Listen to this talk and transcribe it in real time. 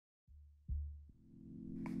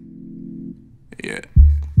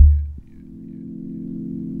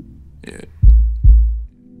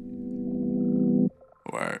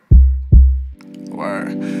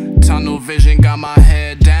vision, got my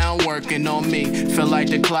head down, working on me. Feel like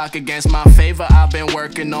the clock against my favor, I've been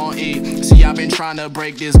working on E. See, I've been trying to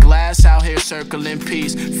break this glass out here, circling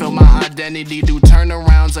peace. Feel my identity do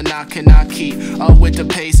turnarounds and I cannot keep up with the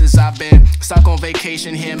paces. I've been stuck on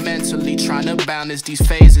vacation here mentally, trying to balance these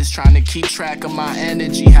phases, trying to keep track of my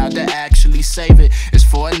energy. How to actually save it is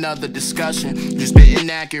for another discussion. Just spitting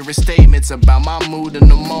accurate statements about my mood in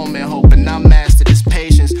the moment, hoping I master this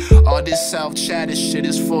patience. All this self-chatter shit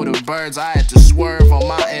is for the birds. I had to swerve on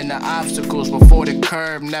my inner obstacles before the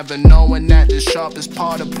curve, never knowing that the sharpest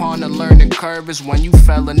part upon the learning curve is when you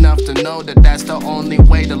fell enough to know that that's the only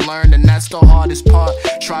way to learn, and that's the hardest part.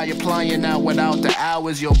 Try applying that without the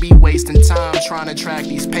hours, you'll be wasting time trying to track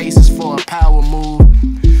these paces for a power move,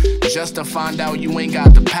 just to find out you ain't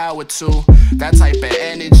got the power to. That type of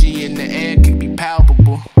energy in the air can be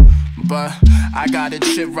palpable, but I got a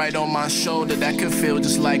chip right on my shoulder that can feel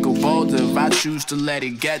just like a boulder if I choose to let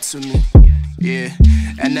it get to me. Yeah,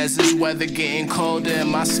 and as this weather getting colder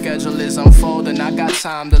and my schedule is unfolding, I got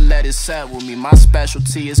time to let it set with me. My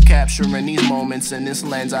specialty is capturing these moments in this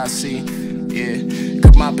lens I see. Yeah,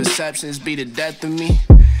 could my perceptions be the death of me?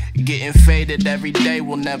 Getting faded every day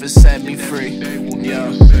will never set me free.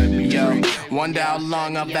 Yo, wonder how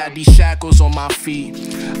long I've had these shackles on my feet.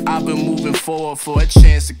 I've been moving forward for a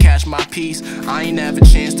chance to catch my peace. I ain't have a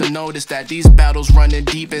chance to notice that these battles running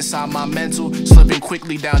deep inside my mental, slipping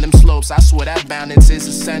quickly down them slopes. I swear that balance is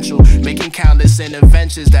essential, making countless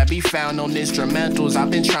interventions that be found on instrumentals.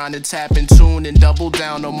 I've been trying to tap in tune and double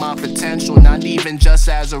down on my potential, not even just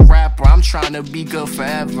as a rapper. I'm trying to be good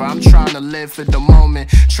forever. I'm trying to live for the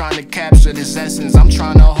moment, trying to capture this essence. I'm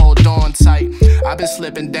trying to hold on tight. I've been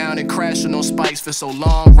slipping down and crashing on spikes for so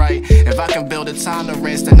long, right? If I can build a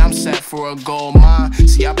tolerance, then I'm set for a gold mine.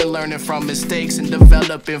 See, I've been learning from mistakes and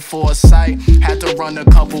developing foresight. Had to run a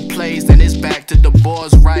couple plays, then it's back to the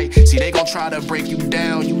boards, right? See, they gon' try to break you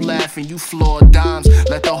down, you laughing, you floor dimes.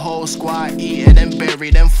 Let the whole squad eat it and bury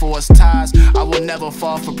them forced ties. I will never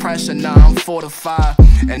fall for pressure, nah, I'm fortified,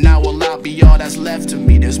 and now will out be all that's left to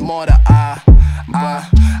me. There's more to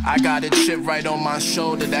I got a chip right on my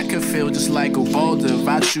shoulder that can feel just like a boulder if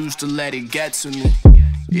I choose to let it get to me.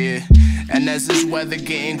 Yeah, and as this weather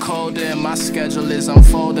getting colder and my schedule is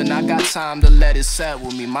unfolding, I got time to let it set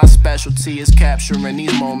with me. My specialty is capturing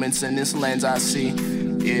these moments in this lens I see.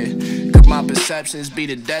 Yeah, could my perceptions be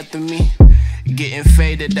the death of me? Getting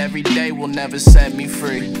faded every day will never set me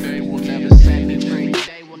free. Will never set me free.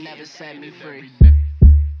 Will never set me free.